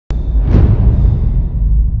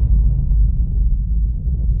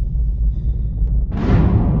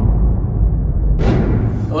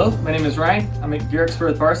name is Ryan, I'm a gear expert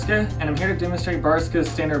with Barska, and I'm here to demonstrate Barska's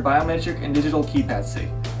standard biometric and digital keypad safe.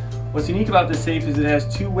 What's unique about this safe is it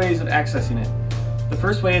has two ways of accessing it. The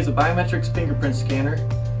first way is a biometric fingerprint scanner,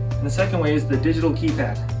 and the second way is the digital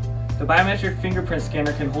keypad. The biometric fingerprint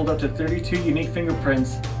scanner can hold up to 32 unique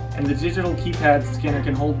fingerprints, and the digital keypad scanner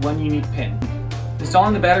can hold one unique pin.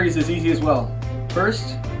 Installing the batteries is easy as well.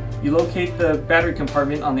 First, you locate the battery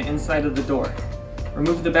compartment on the inside of the door.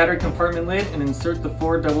 Remove the battery compartment lid and insert the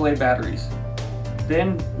 4 AA batteries.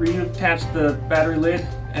 Then reattach the battery lid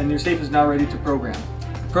and your safe is now ready to program.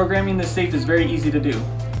 Programming this safe is very easy to do.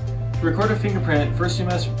 To record a fingerprint, first you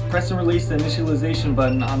must press and release the initialization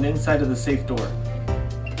button on the inside of the safe door.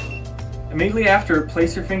 Immediately after,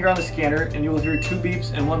 place your finger on the scanner and you will hear 2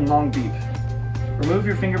 beeps and 1 long beep. Remove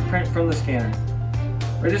your fingerprint from the scanner.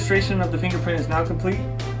 Registration of the fingerprint is now complete,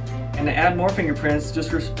 and to add more fingerprints,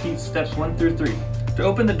 just repeat steps 1 through 3. To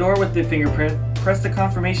open the door with the fingerprint, press the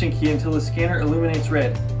confirmation key until the scanner illuminates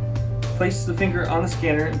red. Place the finger on the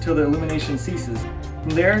scanner until the illumination ceases.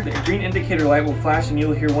 From there, the green indicator light will flash and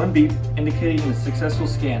you'll hear 1 beep indicating a successful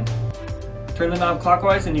scan. Turn the knob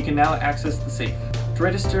clockwise and you can now access the safe. To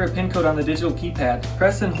register a PIN code on the digital keypad,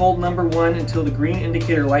 press and hold number 1 until the green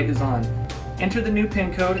indicator light is on. Enter the new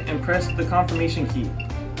PIN code and press the confirmation key.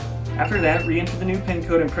 After that, re-enter the new PIN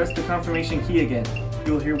code and press the confirmation key again.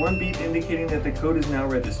 You will hear 1 beep indicating that the code is now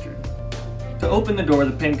registered. To open the door with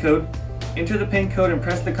the PIN code, enter the PIN code and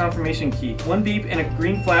press the confirmation key. 1 beep and a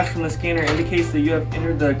green flash from the scanner indicates that you have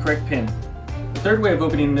entered the correct PIN. The third way of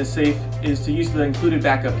opening this safe is to use the included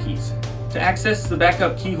backup keys. To access the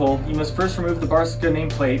backup keyhole, you must first remove the Barska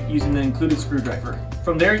nameplate using the included screwdriver.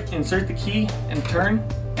 From there, insert the key and turn,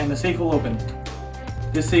 and the safe will open.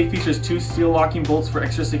 This safe features 2 steel locking bolts for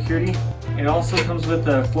extra security. It also comes with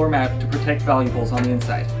a floor mat to protect valuables on the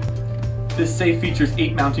inside. This safe features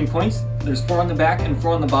 8 mounting points. There's 4 on the back and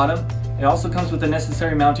 4 on the bottom. It also comes with the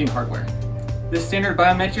necessary mounting hardware. This standard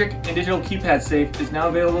biometric and digital keypad safe is now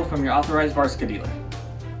available from your authorized Barska dealer.